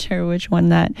wasn't sure which one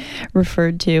that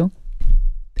referred to.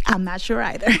 I'm not sure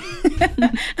either.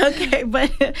 Okay,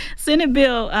 but Senate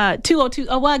Bill 202.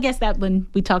 Oh, well, I guess that one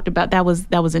we talked about, that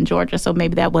was in Georgia, so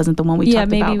maybe that wasn't the one we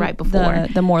talked about right before.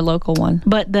 The more local one.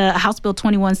 But the House Bill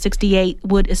 2168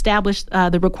 would establish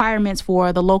the requirements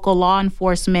for the local law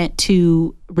enforcement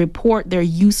to report their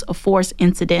use of force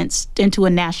incidents into a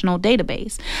national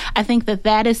database. I think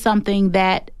that is something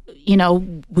that, you know,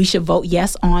 we should vote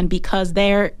yes on, because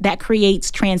that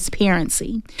creates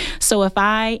transparency. So if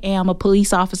I am a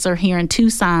police officer here in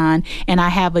Tucson and I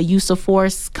have a use of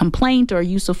force complaint or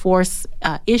use of force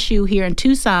issue here in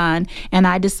Tucson, and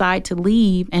I decide to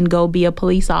leave and go be a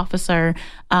police officer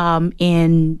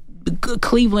in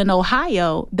Cleveland,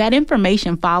 Ohio, that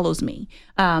information follows me.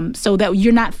 So that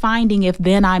you're not finding if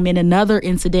then I'm in another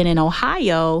incident in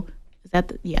Ohio.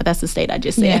 That's the state I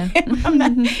just said. Yeah. I'm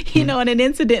not, in an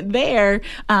incident there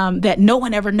that no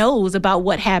one ever knows about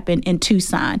what happened in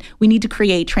Tucson. We need to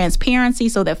create transparency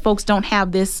so that folks don't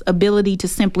have this ability to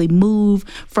simply move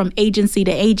from agency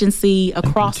to agency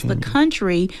across the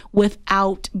country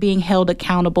without being held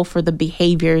accountable for the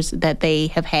behaviors that they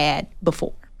have had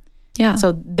before. Yeah.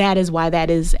 So that is why that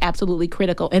is absolutely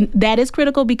critical. And that is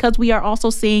critical because we are also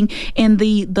seeing in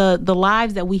the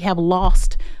lives that we have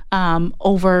lost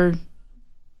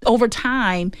over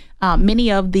time,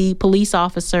 many of the police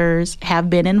officers have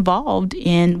been involved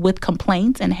with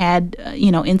complaints and had,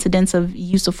 incidents of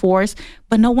use of force,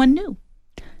 but no one knew.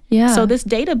 Yeah. So this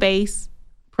database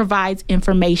provides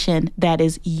information that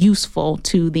is useful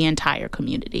to the entire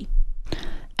community.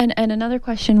 And another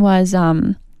question was,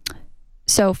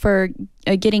 So for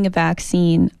getting a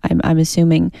vaccine, I'm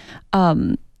assuming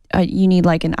you need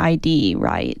like an ID,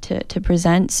 right, to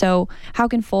present. So how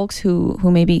can folks who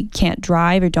maybe can't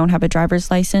drive or don't have a driver's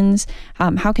license,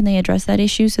 how can they address that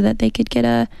issue so that they could get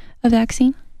a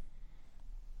vaccine?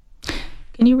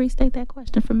 Can you restate that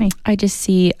question for me? I just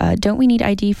see, don't we need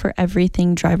ID for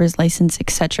everything, driver's license,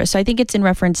 etc.? So I think it's in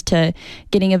reference to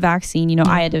getting a vaccine. You know,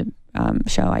 I had to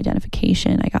show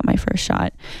identification. I got my first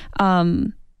shot.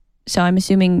 So I'm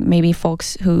assuming maybe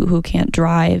folks who can't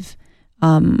drive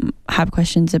have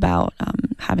questions about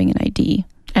having an ID.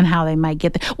 And how they might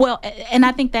get there. Well, and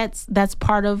I think that's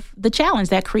part of the challenge.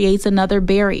 That creates another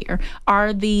barrier.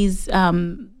 Are these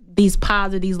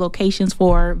pods or these locations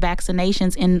for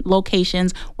vaccinations in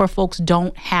locations where folks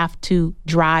don't have to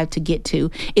drive to get to?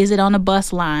 Is it on a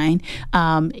bus line?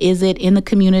 Is it in the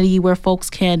community where folks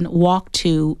can walk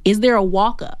to? Is there a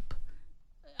walk-up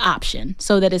option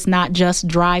so that it's not just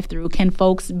drive-through? Can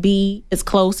folks be as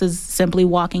close as simply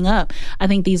walking up? I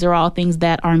think these are all things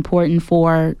that are important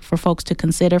for folks to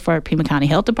consider, for Pima County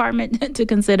Health Department to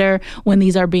consider when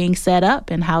these are being set up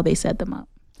and how they set them up.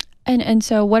 And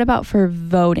so what about for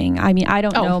voting? I mean, I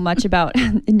don't know much about,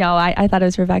 no, I thought it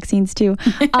was for vaccines too.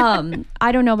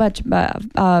 I don't know much about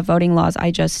voting laws.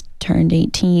 I just turned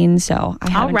 18, so I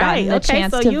haven't gotten the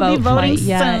chance to vote. So you'll be voting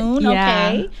soon. Yeah.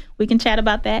 Okay. We can chat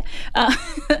about that.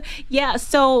 Yeah.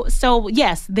 So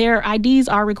yes, their IDs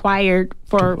are required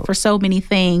for so many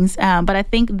things. But I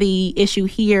think the issue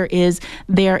here is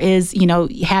there is,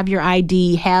 have your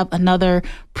ID, have another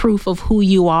proof of who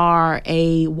you are,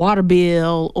 a water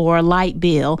bill or a light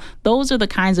bill. Those are the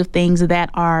kinds of things that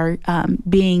are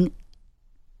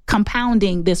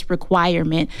compounding this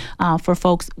requirement for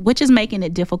folks, which is making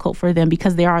it difficult for them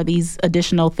because there are these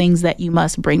additional things that you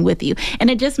must bring with you. And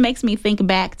it just makes me think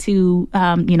back to,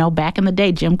 back in the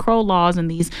day, Jim Crow laws and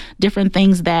these different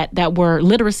things that were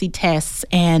literacy tests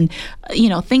and,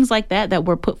 things like that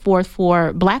were put forth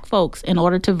for Black folks in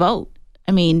order to vote.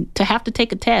 I mean, to have to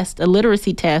take a test, a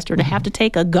literacy test, or to have to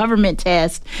take a government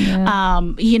test,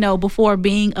 before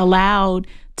being allowed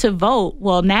to vote.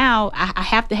 Well, now I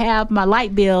have to have my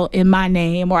light bill in my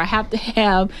name, or I have to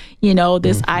have,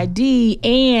 this ID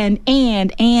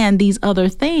and these other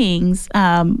things.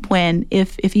 When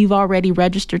if you've already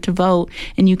registered to vote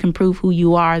and you can prove who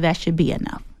you are, that should be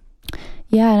enough.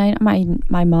 Yeah, and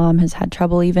my mom has had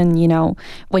trouble even,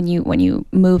 when you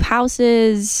move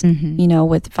houses,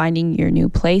 with finding your new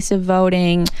place of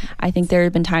voting. I think there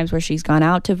have been times where she's gone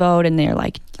out to vote and they're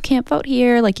like, you can't vote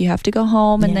here, like you have to go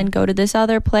home and then go to this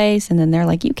other place, and then they're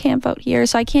like, you can't vote here.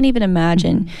 So I can't even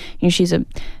imagine, she's a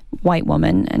white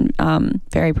woman and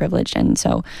very privileged, and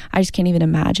so I just can't even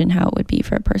imagine how it would be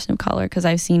for a person of color, because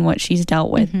I've seen what she's dealt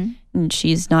with, and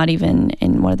she's not even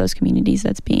in one of those communities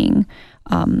that's being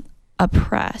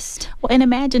oppressed. Well, and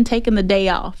imagine taking the day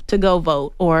off to go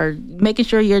vote, or making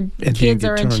sure your kids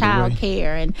are in child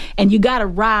care, and you got a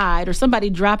ride, or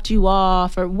somebody dropped you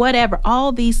off, or whatever.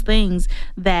 All these things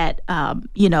that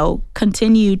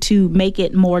continue to make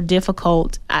it more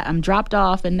difficult. I'm dropped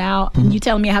off, and now you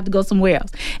telling me I have to go somewhere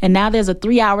else, and now there's a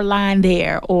 3-hour line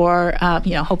there, or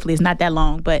hopefully it's not that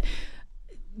long, but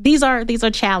these are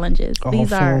challenges. All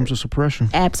forms of suppression.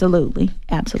 Absolutely,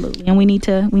 and we need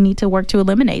to work to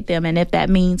eliminate them. And if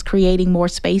that means creating more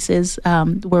spaces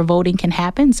where voting can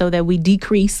happen, so that we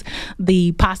decrease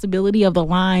the possibility of the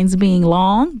lines being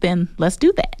long, then let's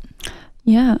do that.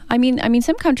 Yeah, I mean,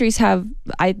 some countries have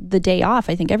the day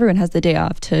off. I think everyone has the day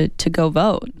off to go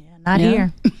vote. Yeah, not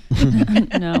here.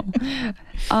 No.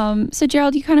 So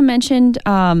Gerald, you kind of mentioned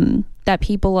that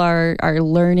people are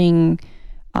learning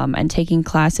and taking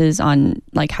classes on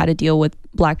like how to deal with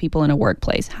Black people in a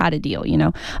workplace, how to deal,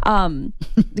 Can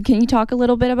you talk a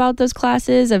little bit about those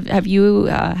classes? Have you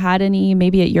had any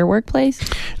maybe at your workplace?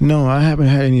 No, I haven't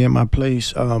had any at my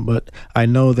place, but I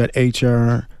know that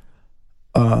HR,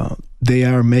 they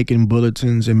are making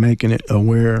bulletins and making it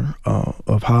aware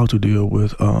of how to deal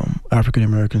with African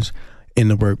Americans in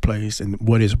the workplace and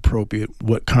what is appropriate,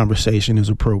 what conversation is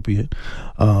appropriate.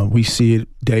 We see it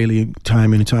daily,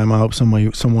 time in and time out.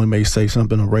 Someone may say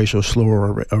something, a racial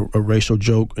slur or a racial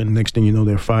joke, and next thing you know,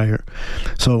 they're fired.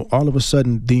 So all of a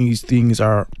sudden, these things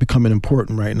are becoming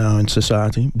important right now in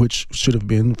society, which should have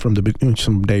been from the beginning,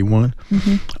 from day one.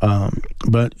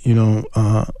 But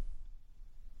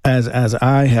as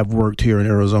I have worked here in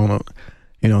Arizona,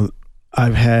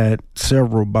 I've had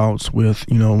several bouts with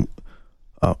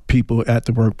people at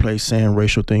the workplace saying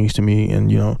racial things to me,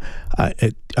 and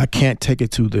I can't take it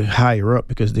to the higher up,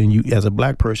 because then you, as a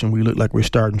Black person, we look like we're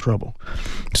starting trouble.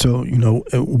 So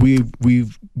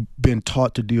we've been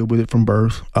taught to deal with it from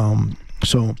birth.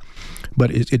 But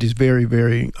it is very,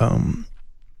 very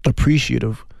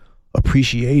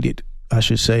appreciated, I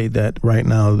should say, that right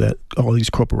now that all these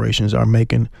corporations are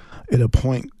making it a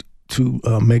point to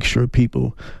make sure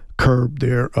people curb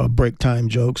their break time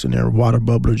jokes and their water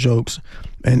bubbler jokes,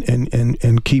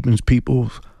 and keeping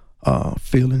people's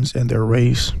feelings and their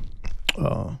race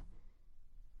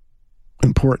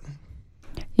important.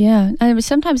 Yeah, and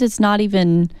sometimes it's not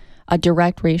even a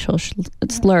direct racial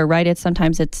slur, right?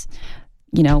 Sometimes it's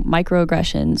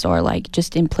microaggressions or like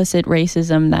just implicit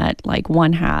racism that like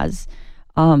one has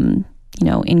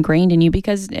ingrained in you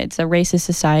because it's a racist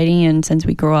society. And since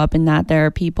we grow up in that, there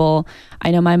are people,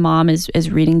 I know my mom is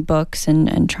reading books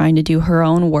and trying to do her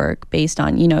own work based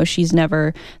on, she's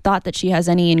never thought that she has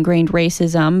any ingrained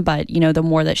racism, but, the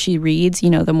more that she reads,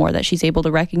 the more that she's able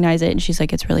to recognize it. And she's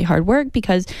like, it's really hard work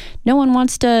because no one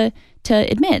wants to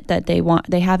admit that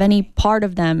they have any part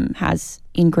of them has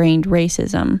ingrained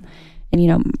racism. And,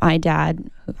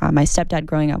 my stepdad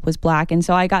growing up was Black. And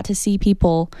so I got to see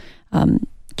people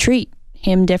treat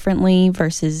him differently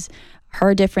versus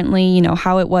her differently,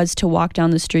 how it was to walk down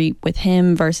the street with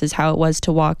him versus how it was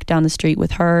to walk down the street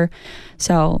with her.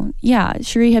 So, yeah.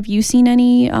 Cherie, have you seen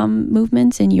any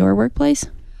movements in your workplace?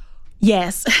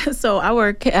 Yes. So I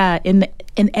work in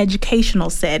an educational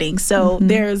setting. So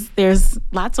there's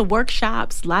lots of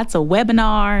workshops, lots of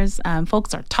webinars.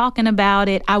 Folks are talking about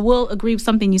it. I will agree with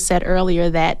something you said earlier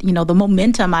that, the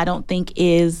momentum I don't think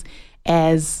is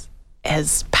as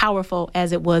powerful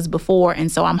as it was before.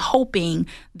 And so I'm hoping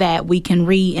that we can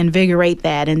reinvigorate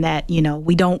that and that,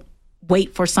 we don't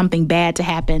wait for something bad to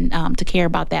happen to care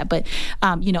about that. But,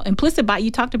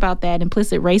 you talked about that,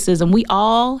 implicit racism. We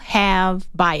all have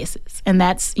biases. And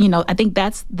that's, I think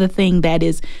that's the thing that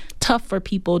is tough for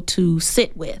people to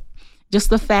sit with.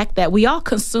 Just the fact that we all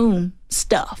consume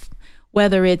stuff.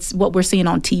 Whether it's what we're seeing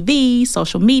on TV,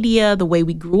 social media, the way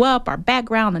we grew up, our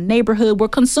background, the neighborhood, we're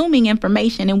consuming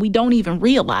information and we don't even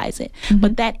realize it. Mm-hmm.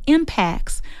 But that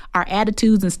impacts our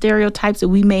attitudes and stereotypes that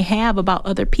we may have about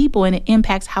other people, and it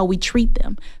impacts how we treat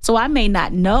them. So I may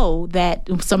not know that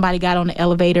somebody got on the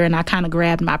elevator and I kind of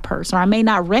grabbed my purse, or I may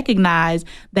not recognize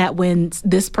that when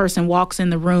this person walks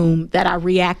in the room that I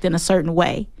react in a certain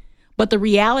way. But the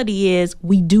reality is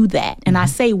we do that. And I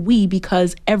say we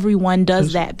because everyone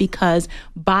does that, because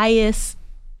bias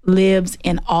lives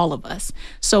in all of us.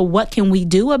 So what can we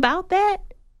do about that?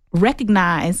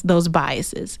 Recognize those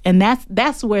biases. And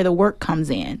that's where the work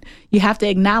comes in. You have to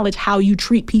acknowledge how you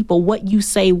treat people, what you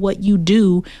say, what you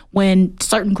do when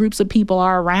certain groups of people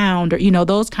are around, or,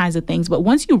 those kinds of things. But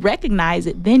once you recognize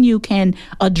it, then you can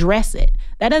address it.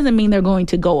 That doesn't mean they're going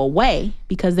to go away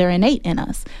because they're innate in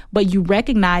us, but you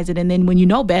recognize it. And then when you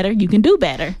know better, you can do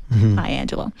better. Mm-hmm. Hi,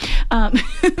 Angela.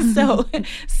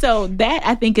 So that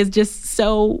I think is just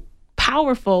so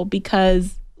powerful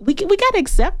because we got to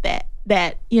accept that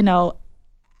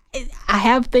I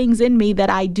have things in me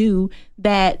that I do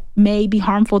that may be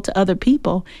harmful to other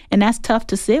people. And that's tough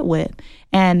to sit with.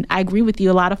 And I agree with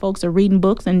you. A lot of folks are reading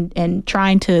books and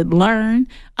trying to learn.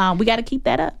 We got to keep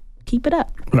that up. Keep it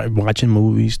up. Like watching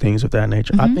movies, things of that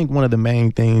nature. Mm-hmm. I think one of the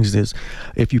main things is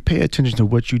if you pay attention to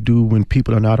what you do when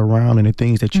people are not around and the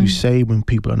things that you say when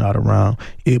people are not around,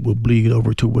 it will bleed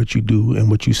over to what you do and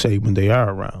what you say when they are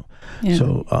around. Yeah.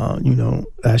 So,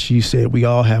 as she said, we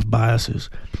all have biases,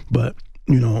 but,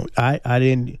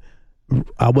 I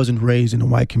wasn't raised in a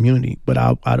white community, but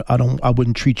I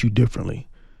wouldn't treat you differently.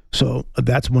 So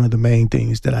that's one of the main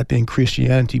things that I think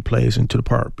Christianity plays into the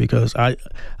part, because I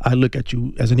look at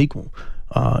you as an equal.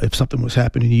 If something was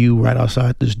happening to you right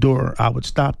outside this door, I would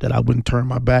stop that. I wouldn't turn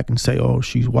my back and say, oh,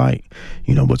 she's white.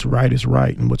 What's right is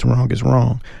right and what's wrong is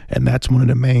wrong. And that's one of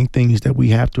the main things that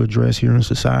we have to address here in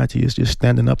society is just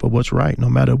standing up for what's right, no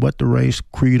matter what the race,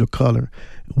 creed, or color.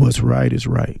 What's right is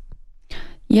right.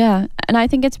 Yeah, and I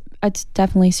think it's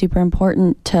definitely super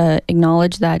important to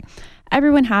acknowledge that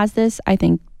everyone has this. I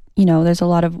think there's a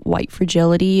lot of white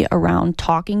fragility around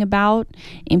talking about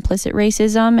implicit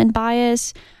racism and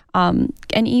bias. And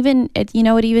even, it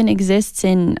even exists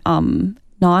in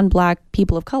non-Black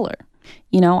people of color.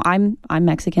 I'm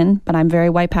Mexican, but I'm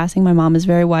very white passing. My mom is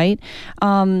very white.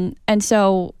 And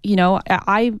so,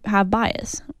 I have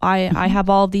bias. I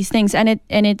have all of these things. And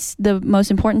it's the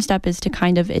most important step is to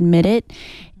kind of admit it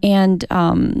and,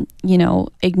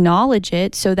 acknowledge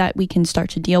it so that we can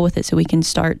start to deal with it, so we can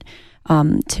start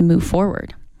to move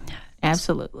forward.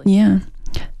 Absolutely. Yeah.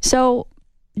 So,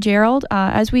 Gerald,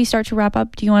 as we start to wrap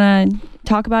up, do you want to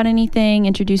talk about anything,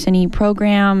 introduce any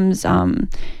programs,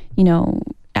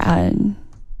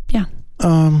 yeah.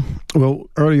 Well,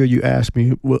 earlier you asked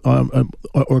me an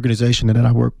organization that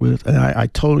I work with, and I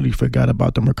totally forgot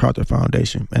about the MacArthur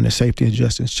Foundation and the Safety and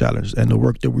Justice Challenge and the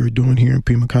work that we're doing here in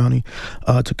Pima County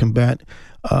to combat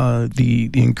the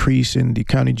increase in the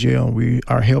county jail. We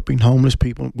are helping homeless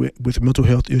people with mental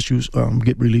health issues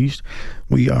get released.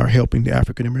 We are helping the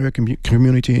African American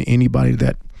community and anybody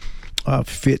that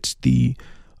fits the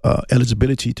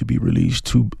eligibility to be released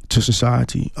to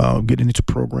society, getting into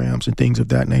programs and things of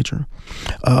that nature.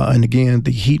 And again,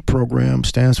 the HEAT program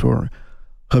stands for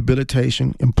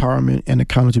Habilitation, Empowerment,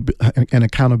 and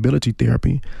Accountability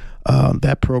Therapy.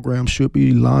 That program should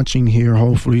be launching here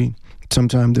hopefully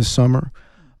sometime this summer.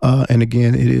 And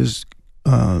again, it is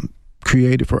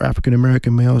created for African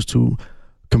American males to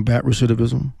combat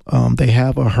recidivism. They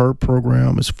have a HERB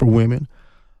program, it's for women.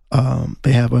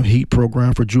 They have a HEAT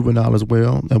program for juvenile as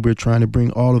well, and we're trying to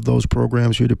bring all of those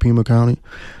programs here to Pima County.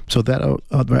 So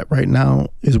that right now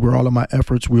is where all of my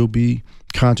efforts will be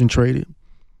concentrated.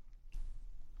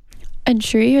 And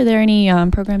Sheree, are there any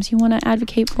programs you want to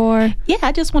advocate for? Yeah,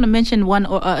 I just want to mention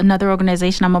another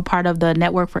organization. I'm a part of the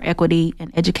Network for Equity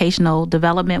and Educational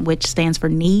Development, which stands for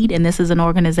NEED. And this is an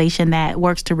organization that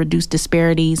works to reduce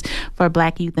disparities for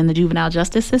Black youth in the juvenile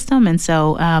justice system. And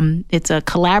so it's a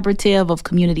collaborative of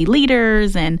community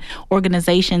leaders and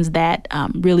organizations that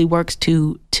really works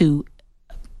to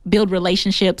build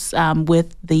relationships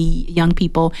with the young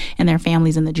people and their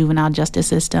families in the juvenile justice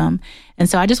system. And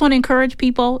so I just want to encourage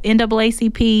people,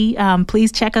 NAACP,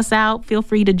 please check us out. Feel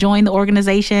free to join the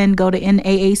organization. Go to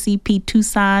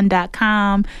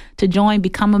naacptucson.com to join,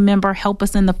 become a member, help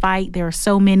us in the fight. There are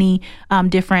so many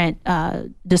different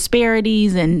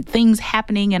disparities and things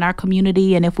happening in our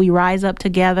community. And if we rise up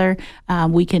together,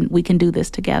 we can do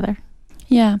this together.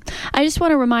 Yeah. I just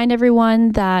want to remind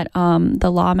everyone that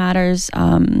the Law Matters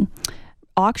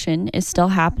auction is still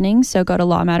happening. So go to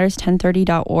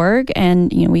lawmatters1030.org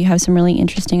and we have some really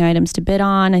interesting items to bid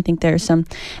on. I think there's some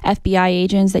FBI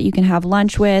agents that you can have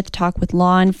lunch with, talk with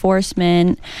law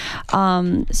enforcement.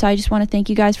 So I just want to thank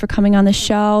you guys for coming on the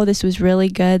show. This was really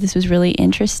good. This was really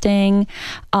interesting.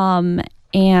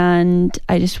 And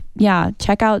I just,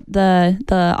 check out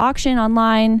the auction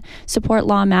online, support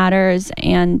Law Matters,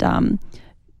 and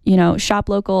shop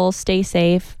local, stay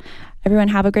safe. Everyone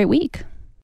have a great week.